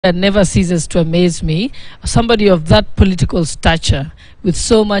never ceases to amaze me. Somebody of that political stature, with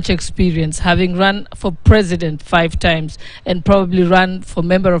so much experience, having run for president 5 times and probably run for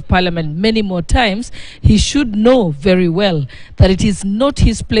member of parliament many more times, he should know very well that it is not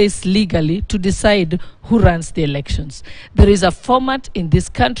his place legally to decide who runs the elections. There is a format in this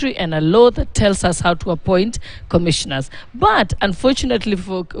country and a law that tells us how to appoint commissioners. But unfortunately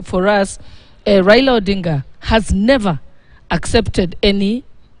for us, Raila Odinga has never accepted any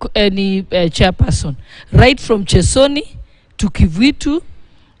chairperson, right from Chesoni to Kivitu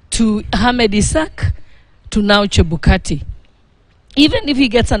to Ahmed Isaac to now Chebukati. Even if he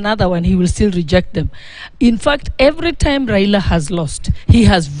gets another one, he will still reject them. In fact, every time Raila has lost, he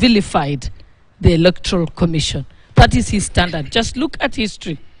has vilified the Electoral Commission. That is his standard. Just look at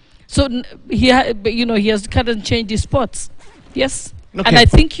history. So he has kind of changed his spots. Yes. Okay. And I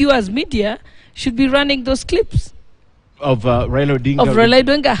think you as media should be running those clips. Of Raila Odinga. Of Raila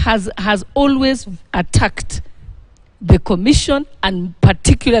Odinga has always attacked the commission and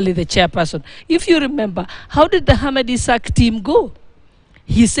particularly the chairperson. If you remember, how did the Ahmed Isaac team go?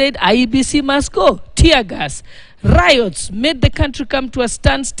 He said IEBC must go. Tear gas, riots made the country come to a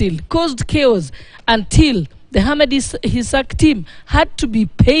standstill, caused chaos until the Ahmed Isaac team had to be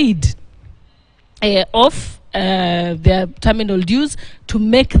paid off their terminal dues to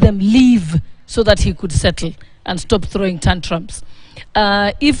make them leave so that he could settle and stop throwing tantrums.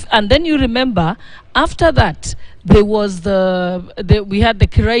 And then you remember, after that, there was we had the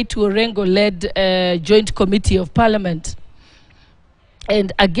Kiraitu Orengo-led Joint Committee of Parliament.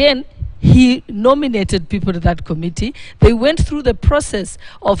 And again, he nominated people to that committee. They went through the process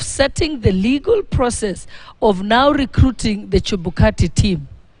of setting the legal process of now recruiting the Chebukati team.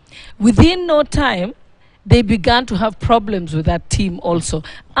 Within no time, they began to have problems with that team also.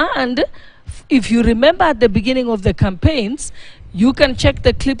 And if you remember at the beginning of the campaigns, you can check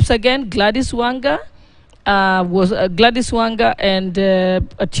the clips again. Gladys Wanga and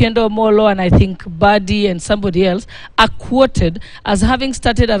Atiendo Molo and I think Badi and somebody else are quoted as having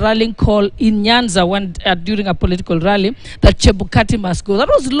started a rallying call in Nyanza during a political rally that Chebukati must go. That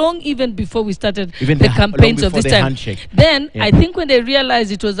was long even before we started the campaigns of this time. Handshake. Then I think when they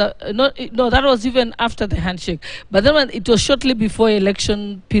realized it was no, that was even after the handshake. But then when it was shortly before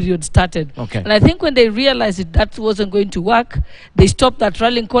election period started. Okay. And I think when they realized that wasn't going to work, they stopped that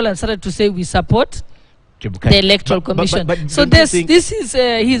rallying call and started to say we support the Electoral Commission. But so this is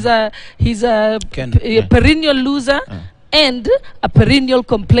he's a perennial loser and a perennial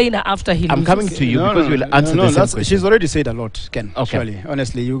complainer after he loses. I'm coming to you because we'll answer the same question. She's already said a lot, Ken. Okay. Surely,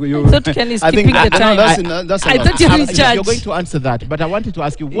 honestly, I thought Ken is keeping the time. I thought you were in charge. You're going to answer that, but I wanted to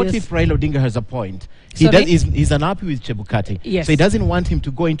ask you, what if Raila Odinga has a point? He's unhappy with Chebukati. Yes. So he doesn't want him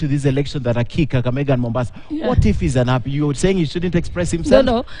to go into this election that are key, Kakamega and Mombasa. Yeah. What if he's unhappy? You're saying he shouldn't express himself?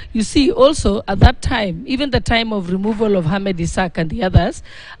 No. You see, also at that time, even the time of removal of Ahmed Isaac and the others,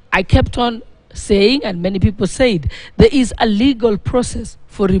 I kept on saying, and many people said, there is a legal process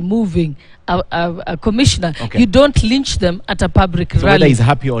for removing a commissioner. Okay. You don't lynch them at a public rally. Whether he's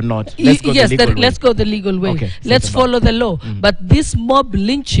happy or not, let's go the legal way. Okay. Let's follow the law. But this mob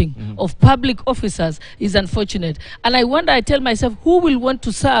lynching of public officers is unfortunate. And I tell myself, who will want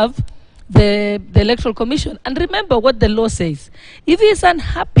to serve the Electoral Commission? And remember what the law says. If he is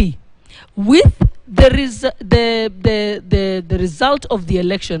unhappy with the result of the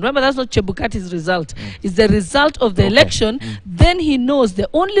election, remember that's not Chebukati's result, it's the result of the election, then he knows the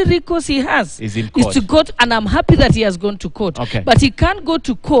only recourse he has is to court, and I'm happy that he has gone to court. But he can't go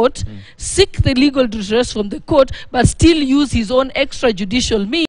to court, seek the legal redress from the court, but still use his own extrajudicial means